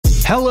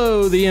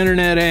Hello, the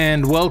internet,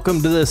 and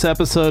welcome to this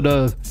episode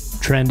of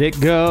Trend It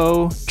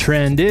Go,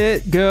 Trend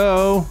It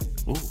Go.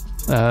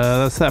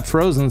 That's that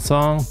Frozen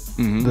song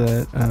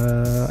that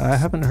I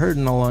haven't heard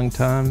in a long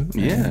time.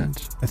 Yeah.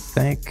 And I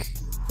thank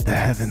the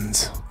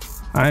heavens.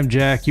 I'm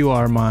Jack, you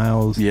are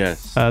Miles.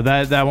 Yes.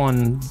 That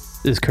one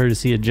is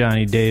courtesy of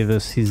Johnny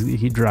Davis.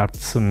 He dropped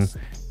some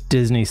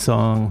Disney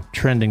song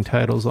trending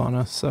titles on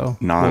us. So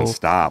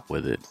Non-stop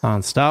with it.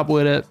 Non-stop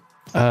with it.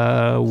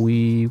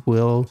 We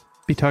will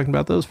be talking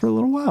about those for a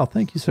little while.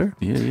 Thank you, sir.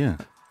 Yeah.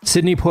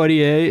 Sidney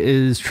Poitier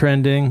is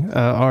trending.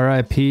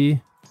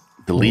 R.I.P.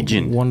 The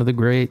legend. One of the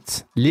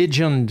greats.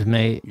 Legend,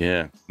 mate.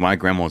 Yeah. My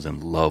grandma was in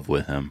love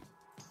with him.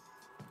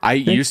 I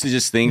used to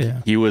just think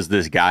he was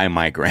this guy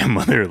my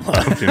grandmother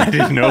loved, and I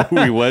didn't know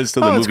who he was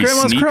till the movie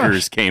Sneakers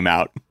crush. came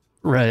out.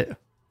 Right.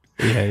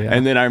 Yeah.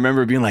 And then I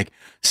remember being like,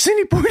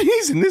 Sidney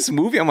Poitier's in this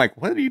movie? I'm like,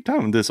 what are you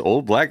talking about? This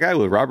old black guy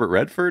with Robert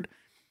Redford?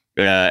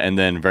 And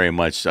then very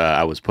much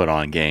I was put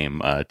on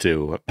game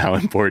to how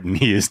important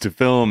he is to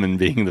film and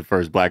being the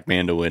first black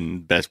man to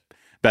win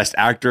Best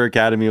Actor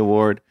Academy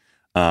Award.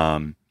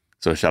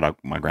 So shout out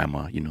my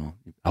grandma. You know,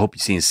 I hope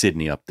you're seeing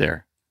Sidney up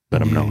there.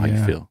 Let him know how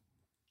you feel.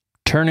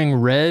 Turning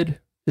Red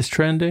is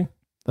trending.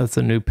 That's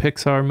a new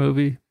Pixar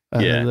movie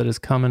that is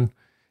coming.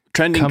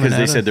 Trending because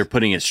they said they're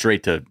putting it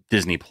straight to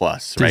Disney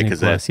Plus, right?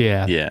 Disney Plus,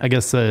 yeah. I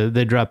guess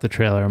they dropped the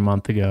trailer a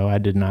month ago. I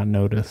did not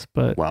notice,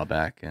 but a while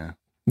back, yeah.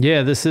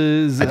 Yeah, this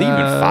is... I think even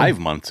 5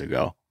 months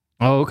ago.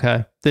 Oh,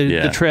 okay.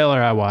 The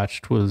trailer I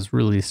watched was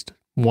released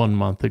 1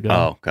 month ago.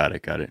 Oh, got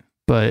it.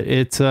 But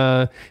it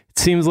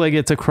seems like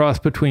it's a cross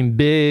between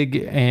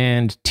Big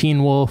and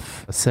Teen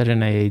Wolf, set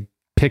in a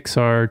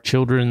Pixar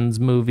children's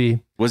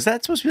movie. Was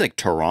that supposed to be like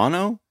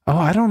Toronto? Oh,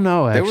 I don't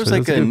know, actually. There was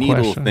like a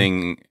needle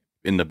thing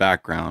in the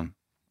background.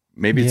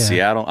 Maybe it's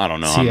Seattle? I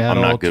don't know.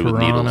 Seattle, I'm not good with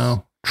needles.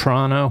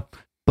 Toronto.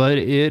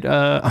 But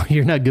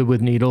you're not good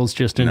with needles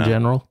just in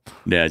general?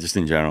 Yeah, just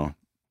in general.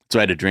 So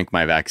I had to drink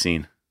my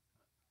vaccine.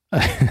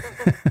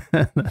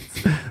 That's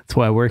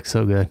why it works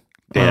so good.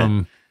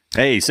 Yeah.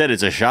 Hey, he said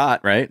it's a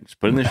shot, right? Just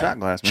put it in the shot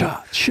glass,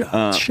 man.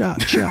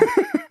 Shot.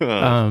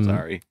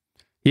 Sorry.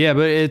 Yeah,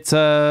 but it's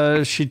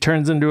she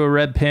turns into a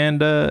red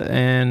panda,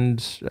 and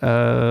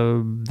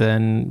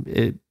then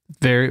it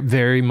very,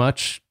 very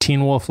much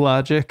Teen Wolf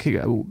logic.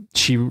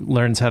 She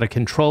learns how to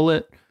control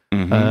it.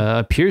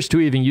 Appears to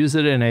even use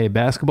it in a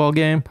basketball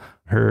game.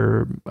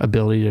 Her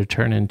ability to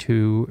turn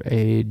into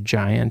a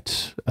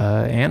giant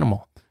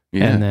animal.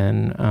 Yeah. And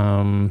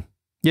then,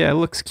 it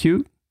looks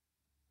cute.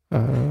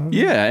 And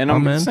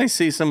it's nice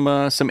to see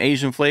some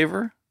Asian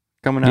flavor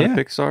coming out of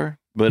Pixar.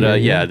 But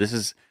this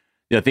is,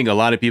 I think a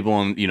lot of people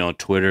on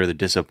Twitter, they're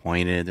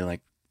disappointed. They're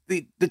like,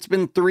 it's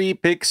been 3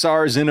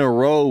 Pixars in a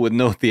row with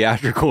no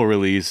theatrical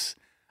release.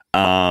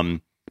 But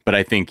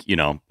I think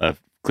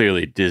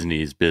clearly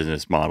Disney's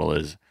business model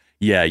is,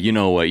 you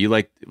know what, you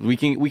like, we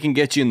can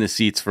get you in the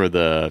seats for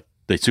the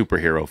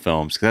superhero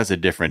films because that's a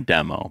different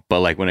demo. But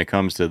like when it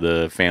comes to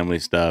the family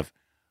stuff,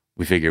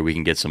 we figure we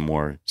can get some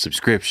more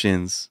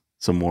subscriptions,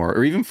 some more,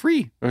 or even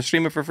free, or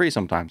stream it for free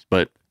sometimes.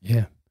 But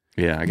yeah,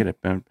 I get it.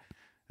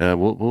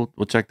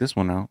 We'll check this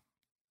one out.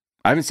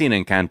 I haven't seen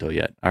Encanto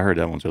yet. I heard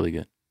that one's really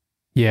good.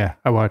 Yeah,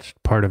 I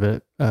watched part of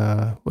it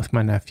with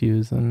my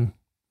nephews and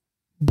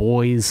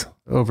boys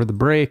over the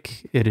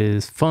break. It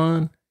is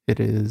fun. It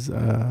is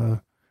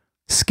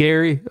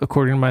scary,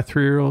 according to my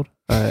 3-year-old.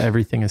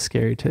 Everything is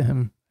scary to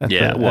him. At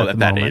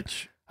that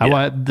age.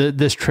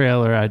 This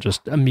trailer, I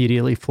just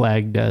immediately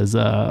flagged as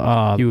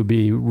he would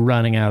be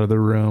running out of the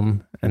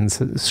room and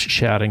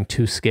shouting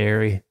 "too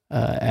scary"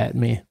 at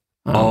me.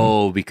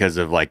 Because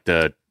of like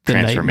the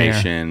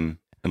transformation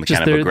and the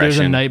kind of aggression. There's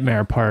a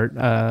nightmare part.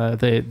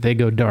 They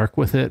go dark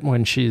with it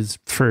when she's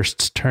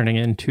first turning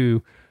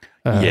into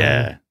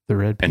the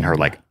red panda. And her,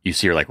 like, you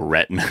see her like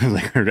retina,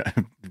 like her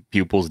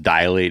pupils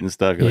dilate and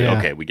stuff. You're like,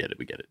 okay, we get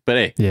it. But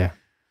hey,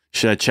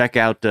 should I check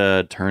out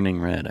Turning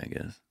Red, I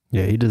guess.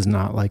 Yeah, he does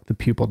not like the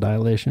pupil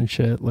dilation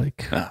shit.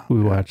 Like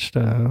we watched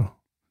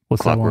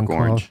what's that one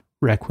called?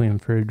 Requiem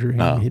for a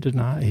Dream. He did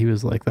not. He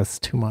was like, that's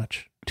too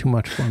much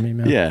for me,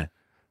 man. Yeah.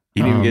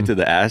 He didn't even get to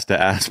the ass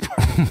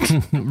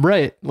part.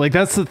 Right. Like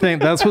that's the thing.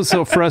 That's what's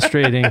so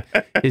frustrating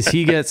is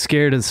he gets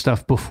scared of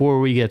stuff before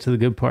we get to the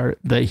good part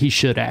that he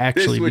should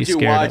actually be scared of. This is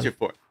what you watch it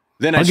for.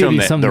 Then I show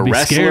him the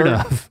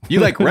wrestler. You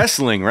like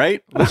wrestling,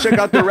 right? Let's check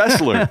out The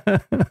Wrestler.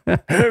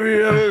 Have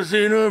you ever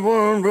seen a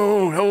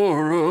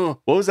horror?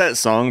 What was that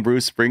song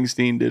Bruce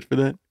Springsteen did for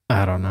that?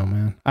 I don't know,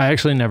 man. I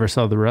actually never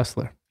saw The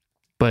Wrestler.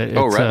 But it's,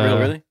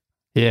 really?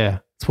 Yeah.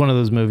 It's one of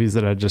those movies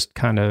that I just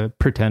kind of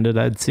pretended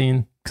I'd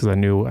seen because I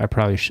knew I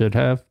probably should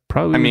have.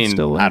 Still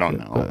like I don't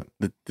know.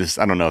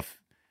 I don't know if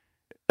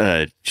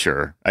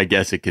sure, I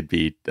guess it could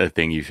be a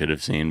thing you should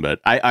have seen, but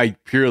I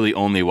purely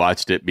only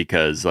watched it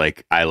because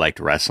like I liked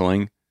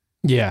wrestling.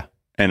 Yeah.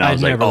 And I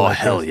was like, oh,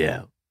 hell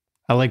yeah.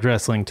 I liked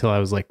wrestling till I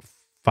was like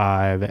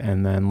 5.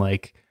 And then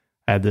like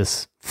I had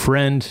this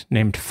friend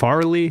named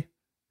Farley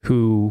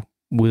who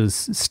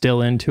was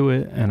still into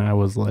it. And I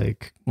was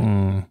like,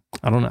 I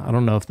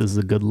don't know if this is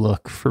a good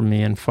look for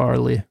me and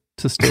Farley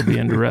to still be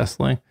into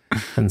wrestling.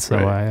 And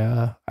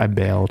so I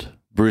bailed.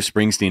 Bruce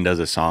Springsteen does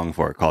a song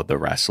for it called The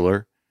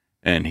Wrestler.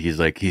 And he's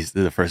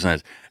the first line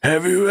is,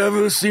 have you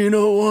ever seen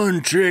a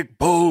one-trick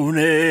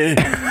pony?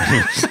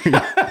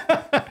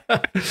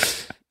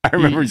 I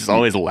remember just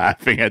always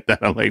laughing at that.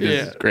 I'm like,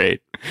 this is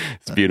great.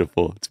 It's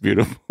beautiful. It's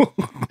beautiful.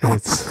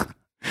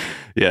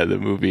 Yeah, the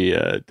movie.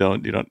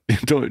 Don't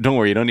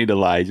worry. You don't need to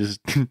lie. Just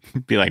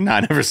be like, nah,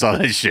 I never saw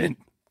that shit.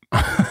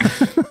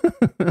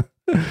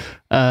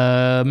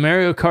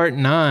 Mario Kart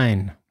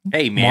 9.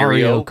 Hey,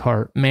 Mario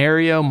Kart.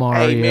 Mario.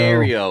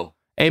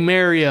 Hey,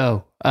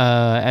 Mario.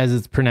 As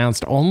it's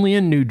pronounced only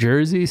in New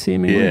Jersey,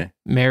 seemingly. Yeah.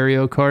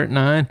 Mario Kart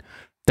 9.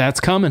 That's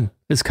coming.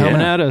 It's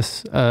coming at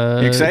us.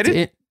 You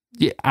excited?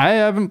 Yeah, I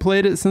haven't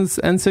played it since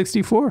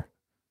N64.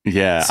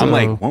 Yeah, so, I'm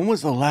like, when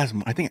was the last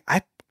one? I'm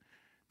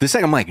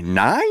like,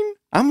 9?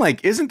 I'm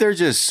like, isn't there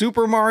just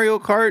Super Mario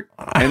Kart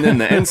and then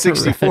the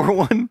N64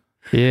 one?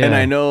 Yeah. And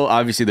I know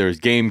obviously there was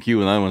GameCube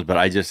and other ones, but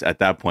I just, at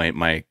that point,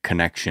 my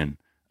connection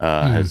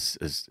has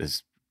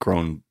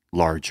grown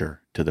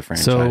larger to the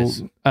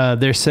franchise. So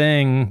they're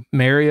saying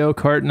Mario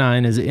Kart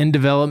 9 is in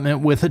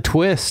development with a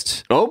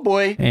twist. Oh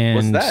boy. And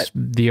what's that?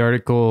 The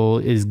article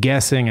is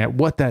guessing at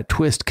what that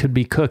twist could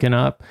be cooking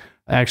up.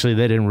 Actually,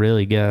 they didn't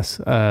really guess.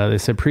 They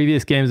said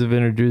previous games have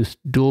introduced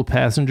dual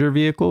passenger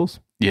vehicles.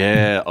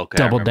 Yeah, okay.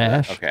 Double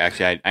dash. That. Okay,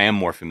 actually, I am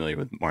more familiar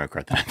with Mario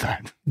Kart than I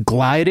thought.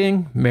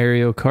 Gliding,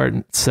 Mario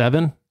Kart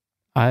 7.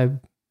 I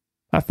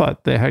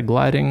thought they had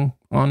gliding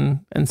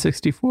on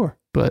N64,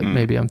 but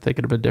maybe I'm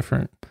thinking of a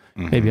different.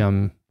 Maybe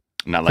I'm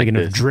not thinking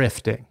like of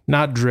drifting.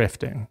 Not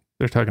drifting.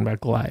 They're talking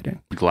about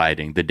gliding.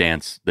 Gliding, the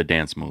dance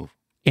move.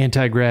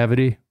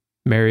 Anti-gravity,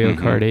 Mario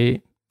Kart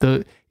 8.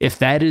 If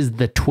that is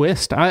the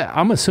twist,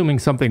 I'm assuming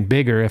something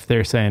bigger if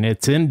they're saying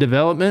it's in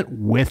development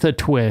with a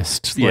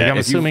twist. Like I'm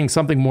assuming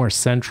something more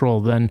central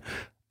than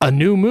a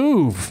new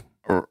move.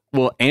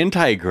 Well,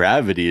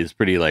 anti-gravity is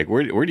pretty like,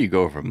 where do you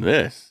go from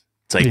this?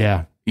 It's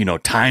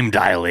like, time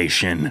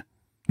dilation.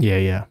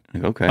 Yeah.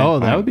 Like, okay. Oh,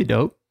 that would be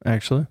dope,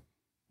 actually.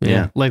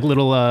 Yeah. Like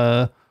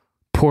little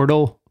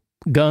portal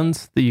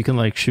guns that you can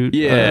like shoot.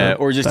 Yeah,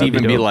 or just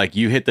even be like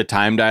you hit the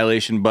time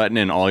dilation button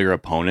and all your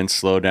opponents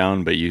slow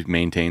down, but you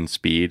maintain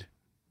speed.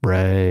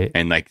 Right.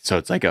 And like, so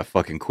it's like a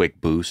fucking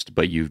quick boost,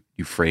 but you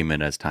frame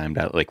it as time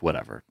like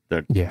whatever.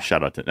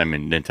 Shout out to,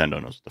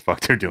 Nintendo knows what the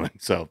fuck they're doing.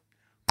 So,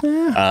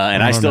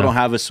 and I still don't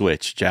have a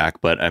Switch,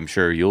 Jack, but I'm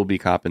sure you'll be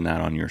copping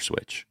that on your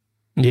Switch.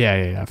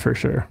 Yeah, for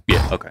sure.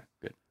 Yeah. Okay.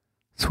 Good.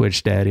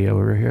 Switch daddy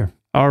over here.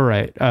 All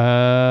right.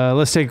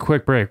 Let's take a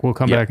quick break. We'll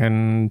come back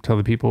and tell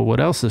the people what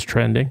else is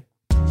trending.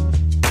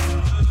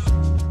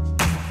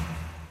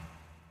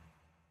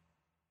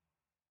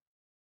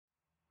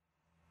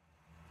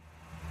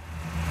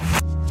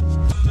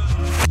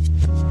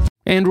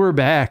 And we're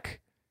back.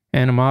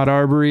 And Ahmaud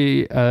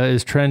Arbery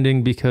is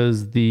trending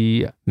because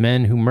the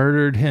men who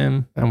murdered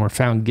him and were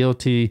found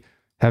guilty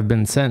have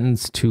been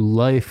sentenced to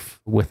life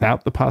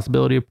without the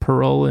possibility of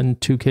parole in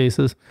 2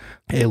 cases.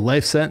 A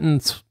life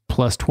sentence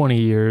plus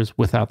 20 years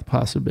without the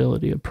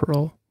possibility of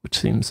parole, which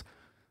seems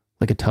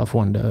like a tough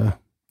one to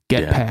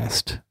get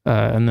past.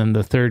 And then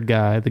the third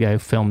guy, the guy who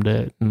filmed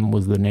it and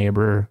was the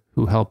neighbor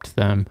who helped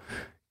them,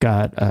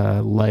 got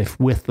life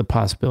with the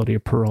possibility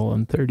of parole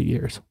in 30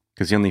 years.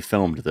 Because he only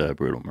filmed the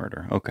brutal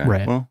murder. Okay.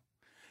 Right. Well,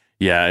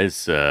 yeah,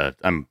 it's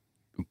I'm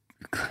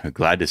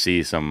glad to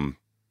see some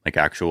like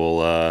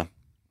actual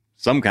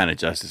some kind of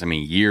justice. I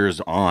mean,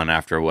 years on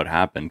after what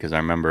happened, because I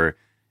remember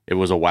it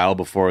was a while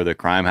before the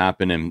crime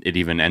happened, and it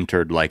even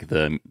entered like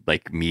the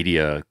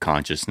media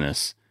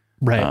consciousness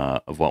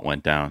of what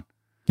went down.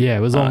 Yeah,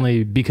 it was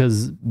only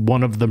because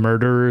one of the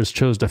murderers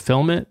chose to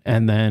film it,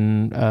 and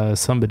then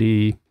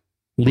somebody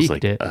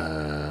leaked it.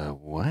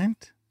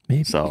 What?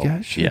 Maybe you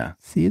guys should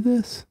see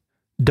this.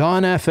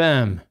 Dawn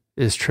FM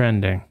is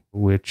trending,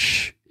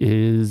 which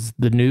is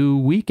the new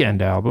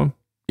Weekend album.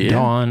 Yeah.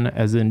 Dawn,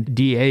 as in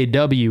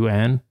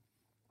DAWN,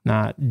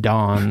 not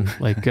Dawn,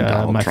 like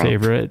my Trump.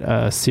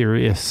 Favorite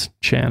Sirius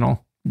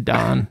channel.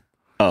 Dawn.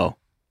 Oh.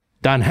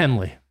 Don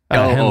Henley.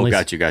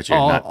 Got you.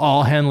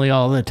 All Henley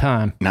all the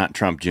time. Not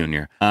Trump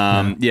Jr.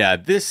 Yeah,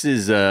 this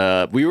is,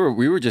 we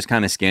were just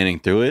kind of scanning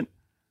through it.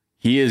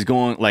 He is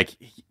going, like,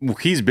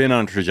 he's been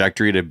on a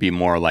trajectory to be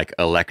more like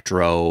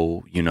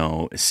electro,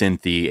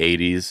 synthy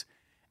 80s.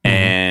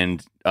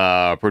 And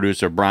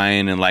producer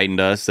Brian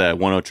enlightened us that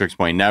 10 Tricks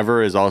Point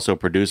Never is also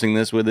producing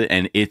this with it.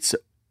 And it's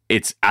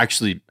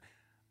actually,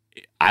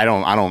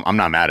 I'm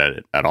not mad at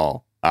it at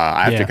all.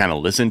 I have to kind of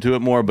listen to it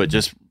more, but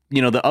just,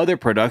 the other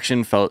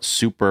production felt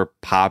super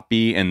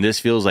poppy, and this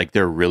feels like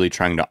they're really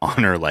trying to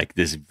honor like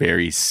this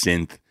very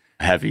synth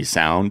heavy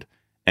sound.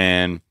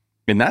 And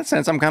in that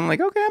sense, I'm kind of like,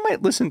 okay, I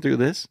might listen through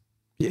this.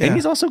 Yeah. And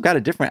he's also got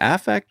a different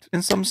affect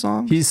in some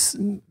songs. He's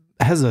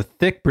has a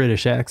thick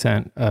British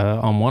accent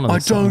on one of the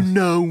songs. I don't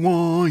know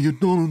why you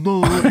don't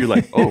know. You're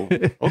like, oh,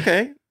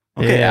 okay,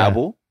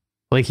 Abel.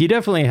 Like he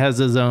definitely has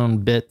his own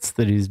bits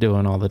that he's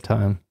doing all the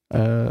time.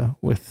 And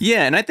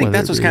I think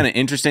that's what's kind of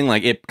interesting.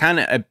 Like it kind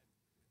of,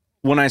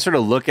 when I sort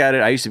of look at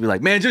it, I used to be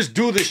like, man, just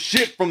do the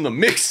shit from the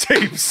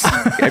mixtapes.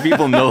 And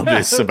people know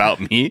this about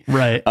me.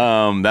 Right.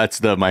 That's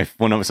some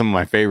of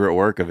my favorite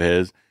work of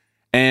his.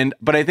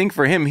 But I think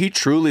for him, he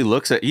truly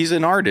he's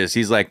an artist.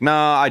 He's like,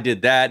 nah, I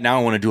did that. Now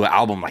I want to do an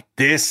album like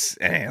this.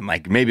 And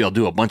like, maybe I'll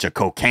do a bunch of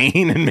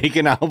cocaine and make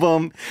an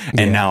album.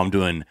 And now I'm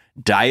doing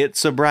diet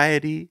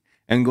sobriety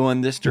and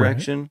going this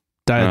direction. Right.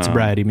 Diet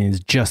sobriety means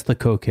just the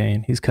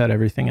cocaine. He's cut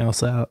everything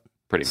else out.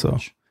 Pretty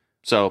much.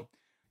 So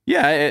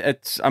yeah,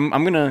 I'm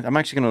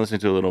actually gonna listen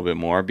to a little bit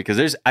more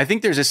because I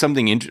think there's just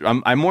something.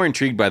 I'm more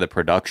intrigued by the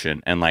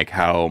production and like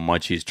how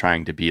much he's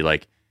trying to be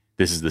like,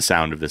 this is the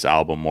sound of this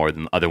album more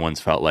than the other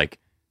ones felt like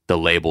the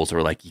labels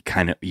were like, you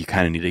kind of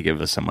need to give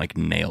us some like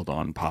nailed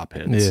on pop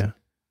hits. Yeah.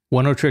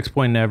 One O Tricks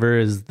Point Never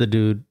is the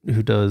dude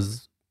who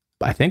does,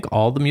 I think,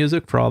 all the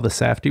music for all the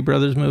Safdie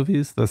brothers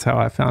movies. That's how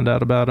I found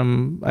out about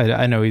him.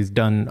 I know he's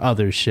done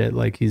other shit.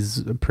 Like he's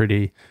a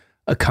pretty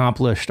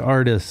accomplished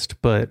artist,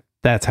 but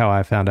that's how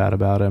I found out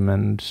about him.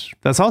 And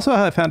that's also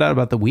how I found out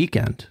about The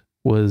Weeknd,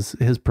 was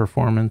his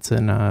performance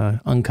in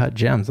Uncut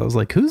Gems. I was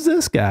like, who's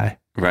this guy?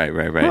 Right.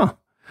 Huh.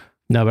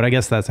 No, but I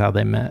guess that's how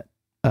they met.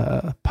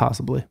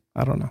 Possibly.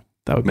 I don't know.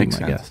 That would Makes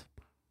be my sense. guess.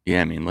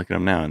 Yeah, I mean, look at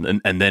him now.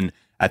 And then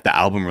at the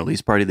album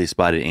release party, they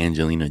spotted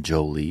Angelina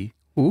Jolie.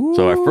 Ooh.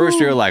 So at first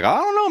you're like, I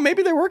don't know,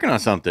 maybe they're working on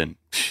something.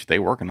 They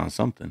working on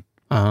something.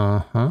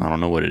 Uh-huh. I don't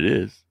know what it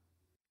is,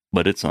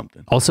 but it's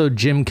something. Also,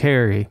 Jim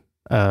Carrey.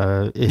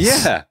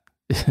 Yeah.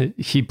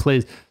 He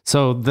plays.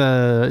 So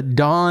the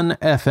Dawn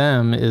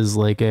FM is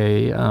like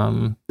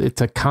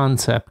it's a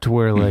concept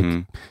where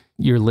like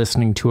you're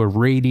listening to a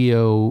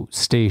radio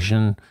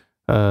station,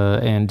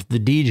 and the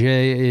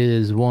DJ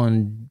is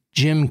one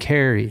Jim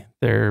Carrey.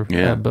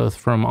 They're both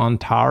from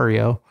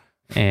Ontario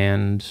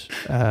and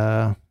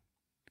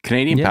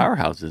Canadian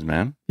powerhouses,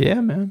 man. Yeah,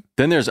 man.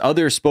 Then there's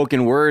other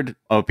spoken word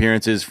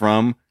appearances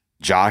from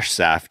Josh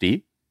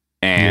Safdie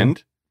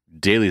and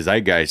Daily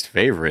Zeitgeist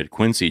favorite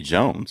Quincy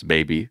Jones,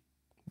 baby.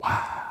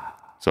 Wow.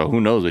 So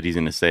who knows what he's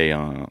going to say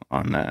on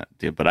that?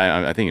 But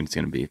I think it's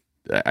going to be.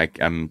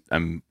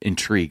 I'm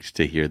intrigued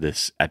to hear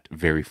this at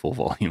very full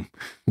volume.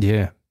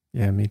 Yeah,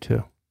 me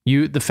too.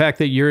 The fact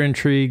that you're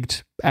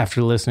intrigued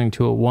after listening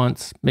to it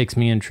once makes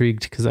me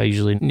intrigued, because I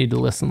usually need to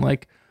listen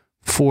like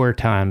 4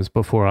 times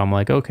before I'm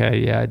like, okay,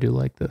 yeah, I do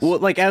like this. Well,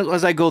 like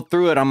as I go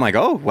through it, I'm like,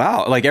 oh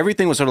wow, like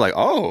everything was sort of like,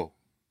 oh,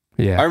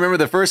 yeah. I remember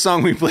the first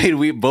song we played,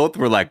 we both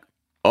were like,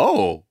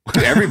 oh,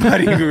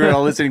 everybody, we were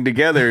all listening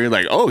together. You're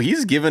like, oh,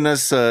 he's giving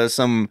us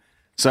some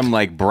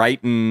like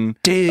Brighton.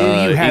 Do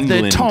you have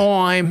England. the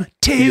time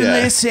to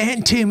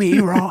listen to me,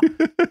 right?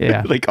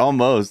 Yeah, like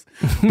almost.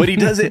 But he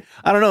does it.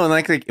 I don't know. And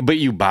like, but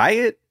you buy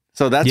it,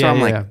 so that's why I'm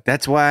like,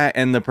 that's why.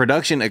 And the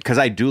production, because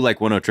I do like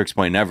One O Tricks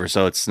Point Never,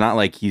 so it's not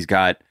like he's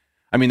got.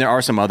 I mean, there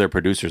are some other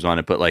producers on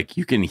it, but like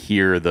you can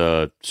hear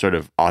the sort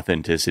of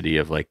authenticity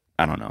of like,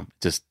 I don't know,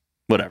 just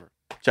whatever.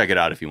 Check it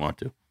out if you want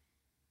to.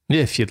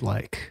 If you'd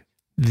like.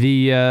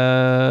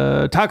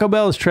 The Taco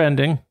Bell is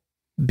trending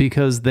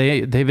because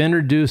they've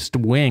introduced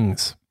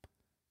wings,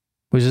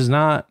 which is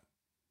not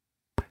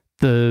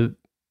that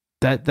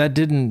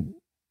didn't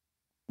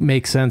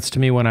make sense to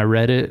me when I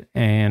read it,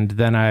 and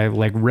then I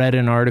like read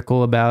an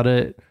article about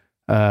it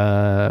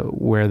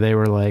where they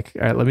were like,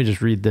 all right, let me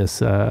just read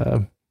this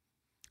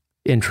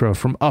intro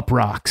from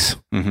Uprocks.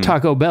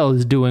 Taco Bell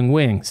is doing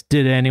wings.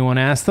 Did anyone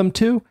ask them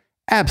to?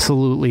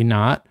 Absolutely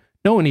not.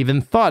 No one even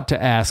thought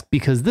to ask,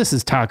 because this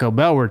is Taco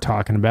Bell we're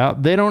talking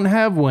about. They don't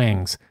have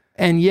wings.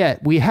 And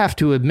yet, we have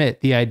to admit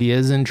the idea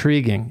is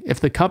intriguing. If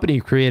the company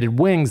created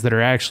wings that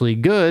are actually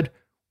good,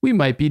 we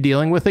might be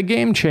dealing with a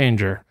game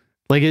changer.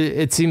 Like,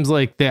 it seems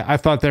like I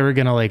thought they were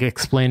going to like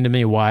explain to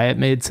me why it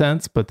made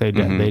sense, but they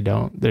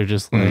don't. They're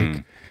just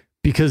like,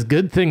 because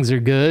good things are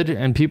good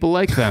and people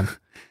like them.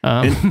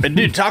 And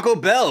dude, Taco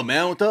Bell,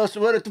 man, what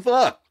the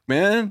fuck,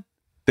 man?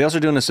 They also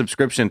doing a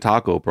subscription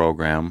taco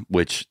program,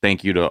 which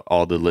thank you to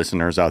all the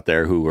listeners out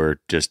there who were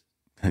just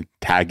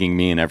tagging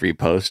me in every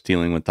post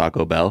dealing with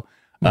Taco Bell.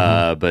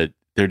 But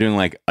they're doing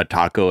like a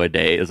taco a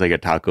day. It's like a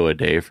taco a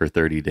day for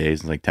 30 days.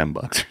 It's like $10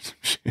 or some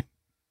shit.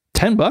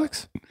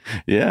 $10?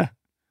 Yeah.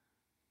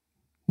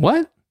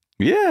 What?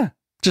 Yeah.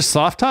 Just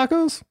soft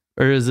tacos?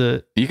 Or is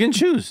it? You can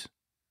choose.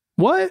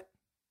 What?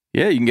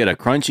 Yeah, you can get a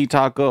crunchy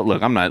taco.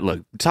 Look,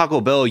 Taco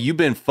Bell, you've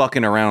been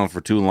fucking around for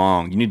too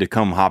long. You need to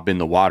come hop in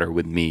the water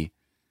with me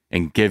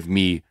and give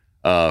me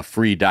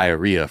free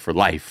diarrhea for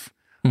life.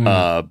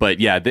 But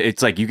yeah,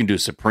 it's like you can do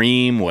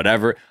Supreme,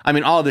 whatever. I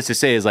mean, all this to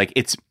say is like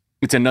it's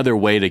another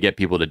way to get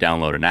people to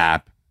download an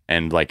app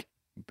and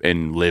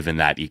live in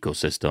that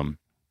ecosystem.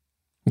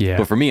 Yeah.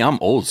 But for me, I'm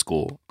old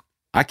school.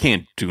 I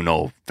can't do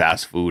no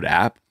fast food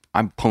app.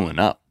 I'm pulling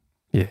up.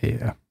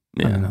 Yeah.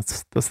 I mean,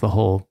 that's the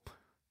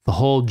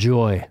whole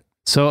joy.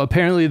 So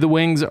apparently the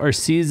wings are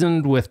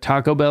seasoned with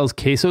Taco Bell's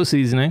queso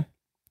seasoning,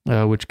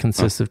 which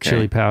consists of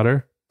chili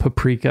powder,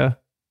 paprika,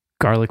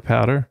 garlic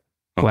powder,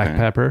 black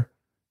pepper,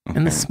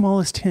 and the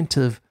smallest hint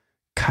of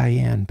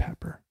cayenne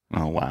pepper.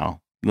 Oh,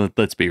 wow.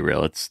 let's be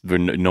real.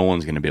 No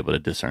one's going to be able to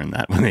discern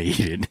that when they eat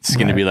it. It's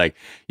going to be like,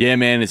 yeah,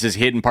 man, it's just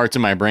hitting parts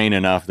of my brain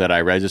enough that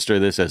I register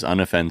this as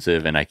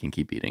unoffensive and I can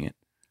keep eating it.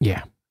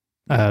 Yeah.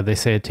 They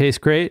say it tastes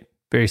great.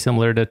 Very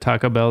similar to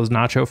Taco Bell's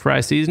nacho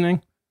fry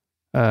seasoning.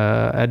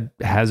 I'd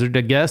hazard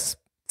a guess.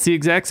 It's the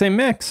exact same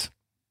mix.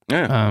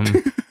 Yeah.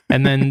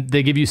 And then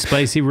they give you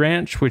spicy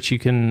ranch, which you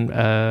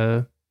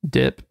can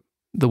dip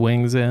the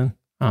wings in.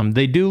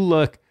 They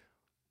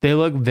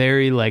look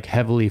very like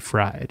heavily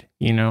fried.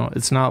 You know,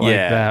 it's not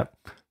like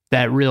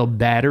that real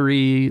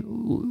battery,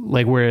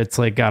 like where it's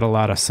like got a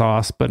lot of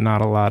sauce, but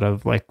not a lot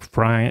of like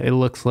frying. It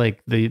looks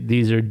like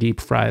these are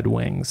deep fried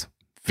wings.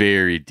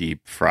 Very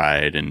deep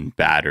fried and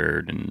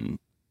battered. And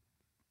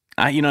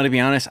to be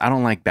honest, I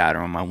don't like batter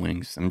on my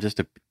wings.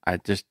 I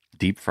just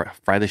deep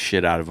fry the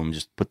shit out of them.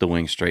 Just put the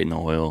wings straight in the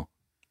oil.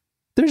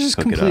 They're just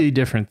completely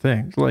different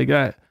things. Like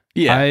I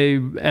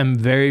am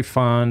very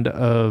fond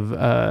of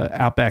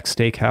Outback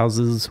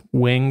Steakhouse's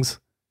wings.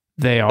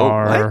 They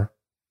are,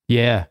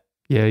 yeah.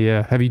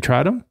 Have you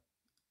tried them?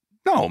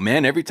 No,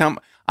 man. Every time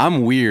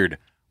I'm weird.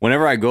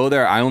 Whenever I go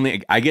there,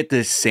 I get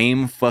the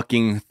same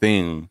fucking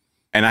thing,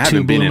 and I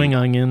haven't been 2 blooming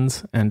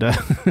onions and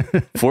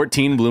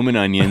 14 blooming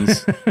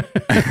onions.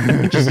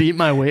 Just eat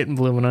my weight in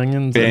blooming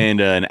onions and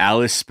an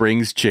Alice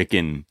Springs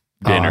chicken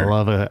dinner. Oh, I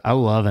love it. I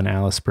love an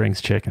Alice Springs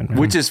chicken, man.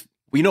 Which is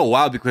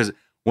wild because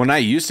when I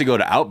used to go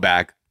to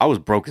Outback, I was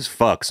broke as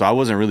fuck, so I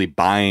wasn't really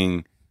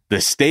buying the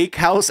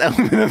steakhouse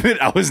element of it.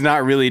 I was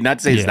not to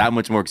say it's that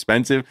much more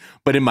expensive,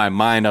 but in my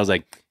mind, I was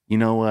like, you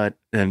know what?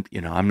 And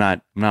I'm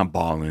not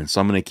balling, so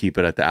I'm gonna keep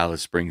it at the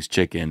Alice Springs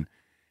chicken.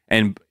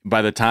 And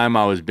by the time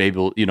I was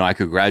able, I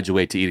could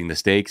graduate to eating the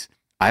steaks,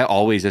 I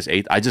always just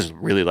ate. I just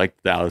really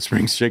liked the Alice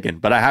Springs chicken,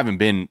 but I haven't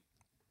been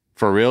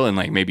for real in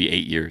like maybe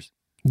 8 years.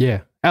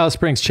 Yeah, Alice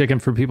Springs chicken,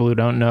 for people who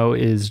don't know,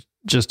 is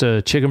just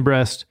a chicken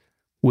breast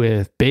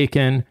with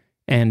bacon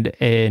and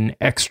an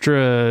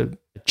extra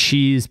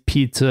cheese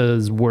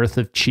pizza's worth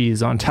of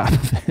cheese on top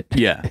of it.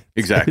 Yeah,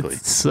 exactly.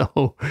 It's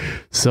so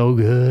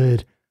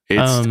good.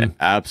 It's an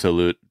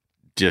absolute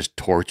just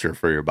torture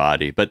for your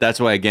body. But that's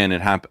why, again,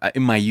 it happened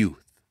in my youth.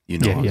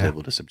 I was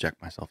able to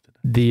subject myself to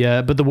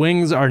that. But the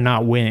wings are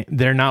not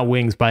they're not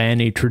wings by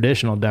any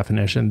traditional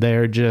definition.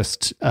 They're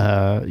just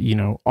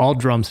all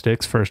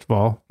drumsticks, first of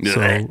all.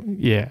 So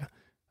yeah.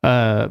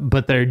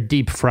 But they're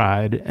deep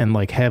fried and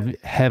like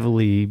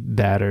heavily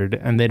battered,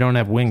 and they don't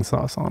have wing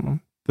sauce on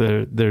them.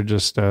 They're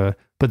just but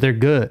they're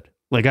good.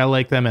 Like I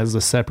like them as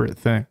a separate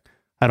thing.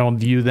 I don't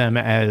view them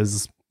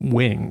as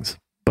wings,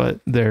 but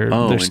they're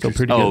still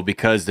pretty good. Oh,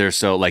 because they're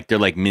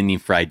like mini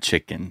fried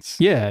chickens.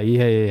 Yeah.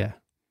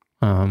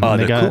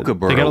 The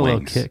kookaburra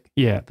wings. Kick.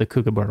 Yeah, the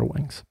kookaburra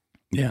wings.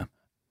 Yeah.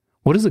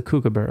 What is a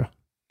kookaburra?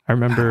 I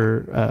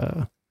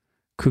remember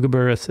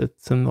kookaburra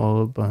sits in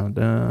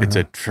the... It's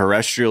a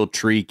terrestrial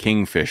tree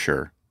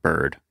kingfisher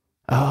bird.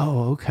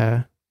 Oh,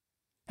 okay.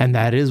 And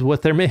that is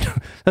what they're made of.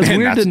 That's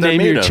weird to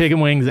name your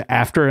chicken wings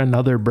after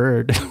another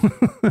bird.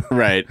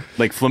 Right.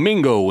 Like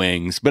flamingo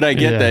wings. But I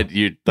get that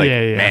you like,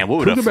 man, what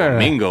would a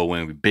flamingo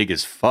wing be? Big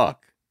as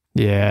fuck.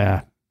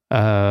 Yeah.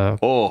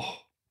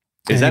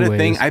 Is that a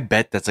thing? I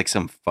bet that's like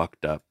some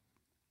fucked up.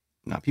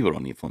 No, people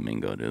don't eat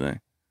flamingo, do they?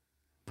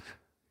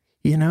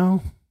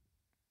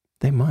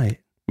 They might.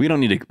 We don't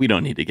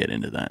need to get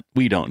into that.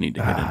 We don't need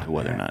to get into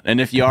whether or not.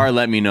 And if you are,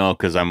 let me know,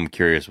 because I'm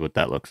curious what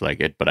that looks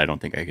like. But I don't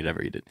think I could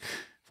ever eat it.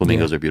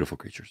 Flamingos are beautiful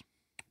creatures.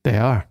 They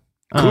are.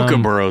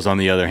 Kookaburras, on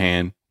the other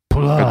hand,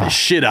 got the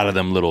shit out of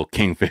them little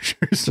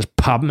kingfishers. Just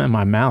pop them in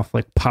my mouth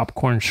like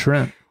popcorn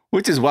shrimp.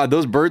 Which is why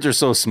those birds are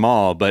so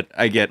small. But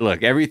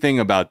look, everything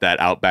about that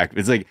Outback,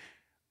 it's like,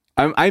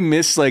 I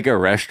miss like a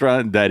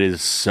restaurant that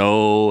is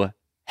so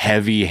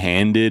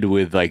heavy-handed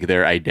with like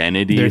their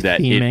identity, their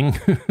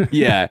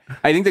theming.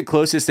 I think the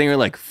closest thing are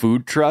like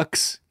food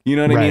trucks. You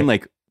know what I mean?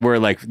 Like where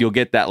like you'll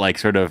get that like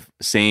sort of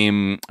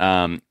same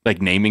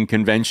like naming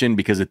convention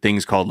because the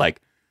thing's called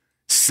like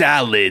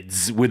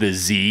salads with a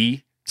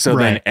Z. So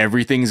then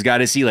everything's got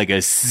to see like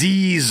a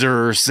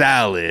Caesar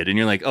salad, and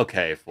you're like,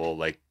 okay, well,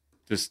 like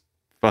just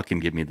fucking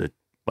give me the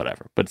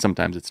whatever. But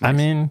sometimes it's nice. I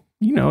mean,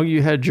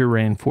 you had your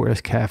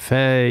Rainforest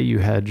Cafe, you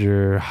had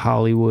your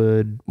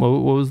Hollywood. What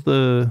was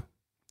the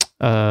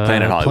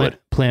Planet Hollywood?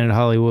 Planet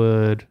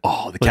Hollywood.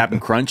 Oh, the Captain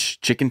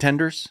Crunch chicken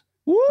tenders.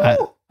 Woo!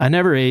 I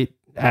never ate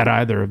at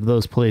either of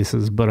those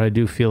places, but I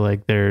do feel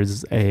like there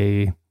was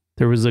a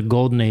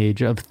golden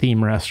age of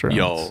theme restaurants.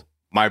 Yo,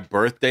 my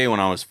birthday when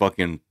I was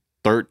fucking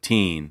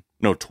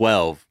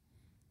 12,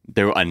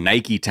 a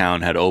Nike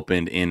Town had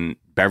opened in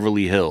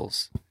Beverly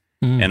Hills.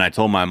 And I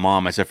told my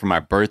mom, I said, for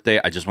my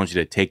birthday, I just want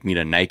you to take me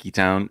to Nike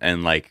Town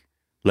and like,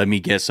 let me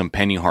get some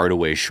Penny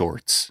Hardaway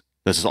shorts.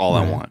 This is all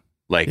I want.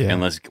 Like,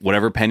 and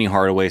whatever Penny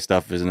Hardaway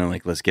stuff is, and then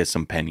like, let's get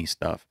some Penny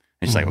stuff.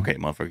 And she's like, okay,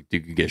 motherfucker, you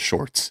can get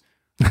shorts.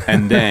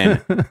 And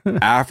then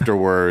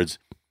afterwards,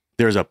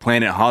 there's a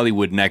Planet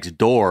Hollywood next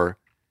door.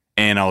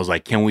 And I was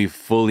like, can we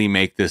fully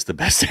make this the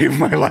best day of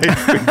my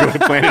life and go to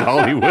Planet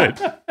Hollywood?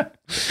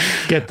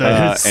 Get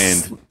the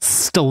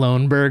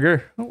Stallone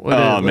burger.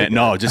 Man,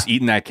 no, just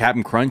eating that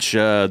Captain Crunch,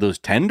 those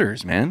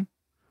tenders, man.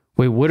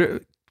 Wait,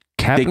 what?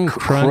 Captain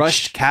Crunch?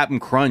 Crushed Captain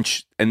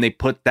Crunch, and they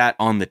put that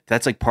on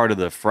that's like part of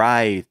the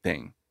fry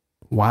thing.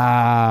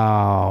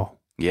 Wow.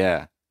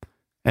 Yeah.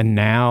 And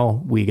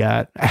now we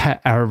got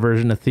our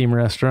version of theme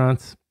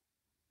restaurants,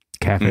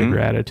 Cafe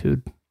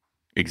Gratitude.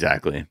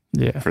 Exactly.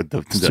 Yeah. For the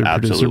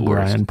absolute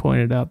worst. Brian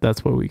pointed out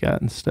that's what we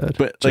got instead.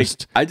 But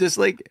I just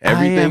like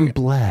everything. I am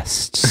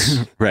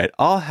blessed. Right.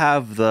 I'll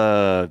have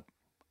the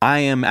I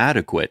am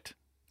adequate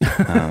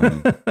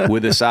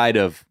with a side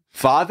of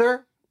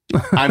Father,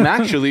 I'm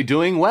actually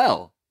doing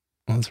well.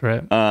 That's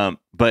right.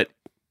 But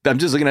I'm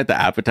just looking at the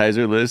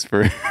appetizer list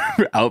for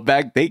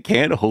Outback. They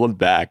can't hold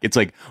back. It's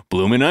like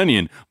bloomin'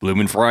 onion,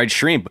 bloomin' fried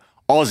shrimp,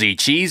 Aussie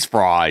cheese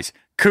fries,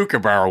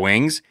 kookaburra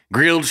wings,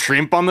 grilled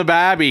shrimp on the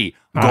babby,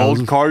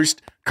 Gold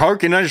Coast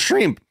coconut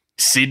shrimp,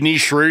 Sidney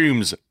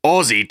shrooms,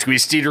 Aussie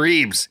twisted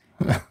ribs,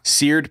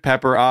 seared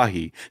pepper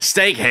ahi,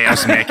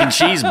 steakhouse mac and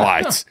cheese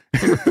bites.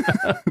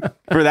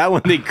 For that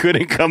one, they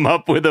couldn't come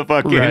up with a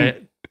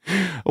fucking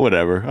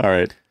whatever. All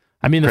right.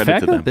 I mean, the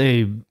fact that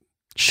they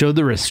showed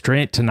the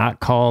restraint to not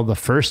call the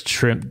first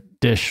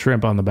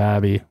shrimp on the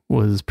babby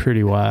was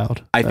pretty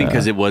wild. I think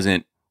because it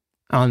wasn't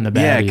on the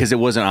babby. Yeah, because it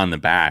wasn't on the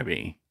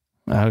babby.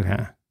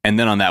 Okay. And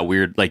then on that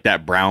weird, like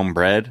that brown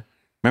bread.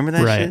 Remember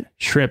that shit?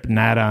 Shrimp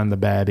not on the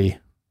babby.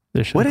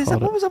 What is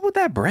that? What was up with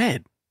that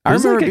bread? I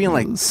remember being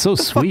like, so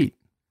sweet.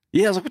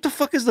 Yeah, I was like, what the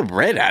fuck is the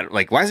bread at?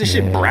 Like, why is this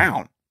shit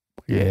brown?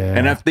 Yeah.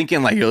 And I'm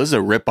thinking like, yo, this is a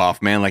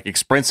ripoff, man. Like,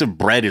 expensive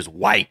bread is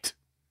white.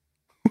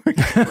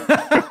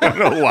 I don't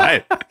know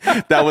why.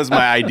 That was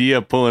my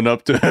idea pulling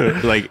up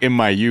to like in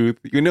my youth.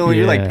 You know, when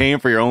you're like paying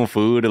for your own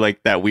food at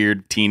like that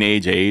weird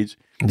teenage age.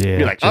 Yeah.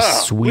 You're like,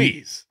 just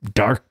sweet,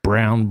 dark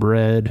brown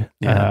bread.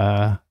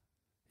 Yeah.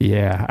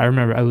 I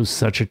remember it was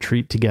such a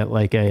treat to get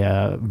like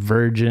a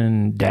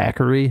virgin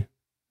daiquiri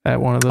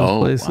at one of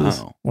those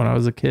places when I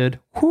was a kid.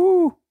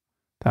 Whoo.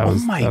 That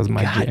was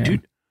my jam.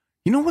 Dude.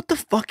 You know what the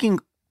fucking...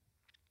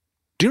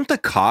 Do you know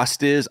what the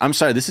cost is? I'm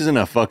sorry, this isn't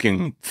a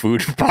fucking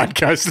food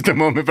podcast at the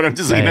moment, but I'm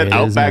just looking at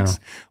Outback's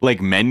like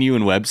menu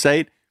and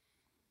website.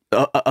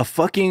 A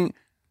fucking...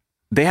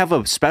 They have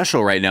a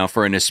special right now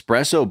for an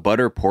espresso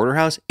butter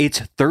porterhouse. It's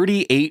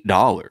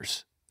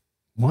 $38.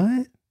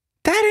 What?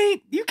 That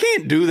ain't... You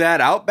can't do that,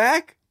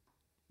 Outback.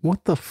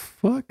 What the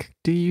fuck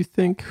do you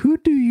think? Who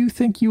do you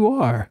think you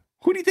are?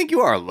 Who do you think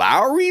you are?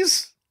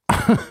 Lowry's?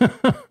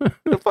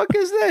 The fuck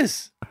is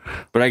this?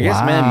 But I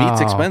guess, man,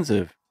 meat's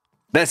expensive.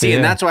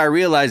 And that's why I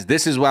realized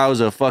this is why I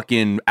was a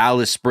fucking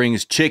Alice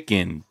Springs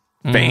chicken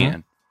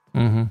fan.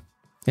 Mm-hmm.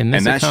 In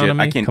this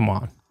economy, that shit, come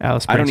on.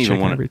 Alice Springs chicken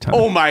even want every time.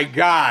 Oh my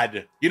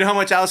God. You know how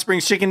much Alice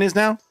Springs chicken is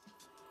now?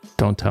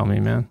 Don't tell me,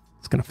 man.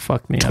 It's going to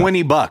fuck me up.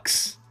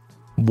 $20.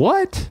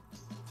 What?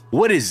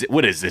 What is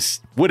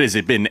this? What has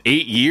it been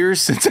 8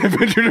 years since I've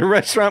been to a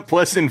restaurant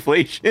plus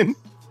inflation?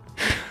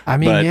 I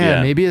mean,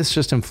 maybe it's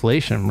just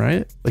inflation,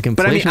 right? Like inflation.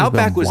 But I mean,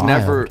 Outback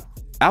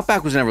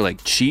was never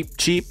like cheap.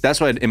 That's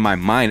why in my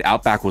mind,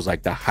 Outback was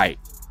like the height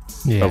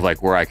of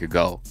like where I could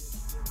go.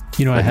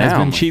 You know, it has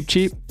been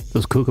cheap.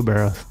 Those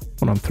kookaburras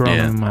when I'm throwing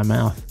them in my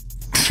mouth.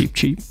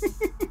 Cheap. You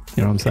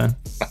know what I'm saying?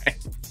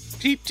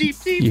 Cheap.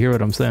 You hear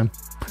what I'm saying?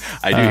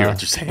 I do hear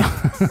what you're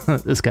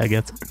saying. This guy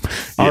gets it.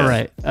 All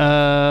right.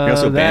 You're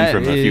also banned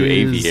from a few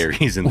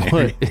aviaries in there.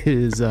 What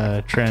is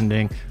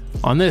trending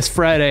on this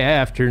Friday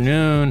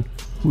afternoon?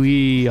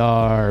 We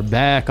are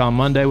back on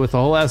Monday with a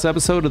whole ass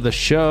episode of the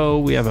show.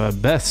 We have a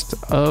best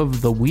of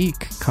the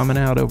week coming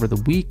out over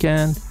the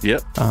weekend.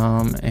 Yep.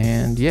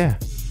 And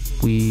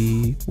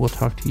we will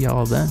talk to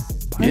y'all then.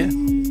 Bye.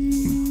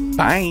 Yeah.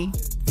 Bye.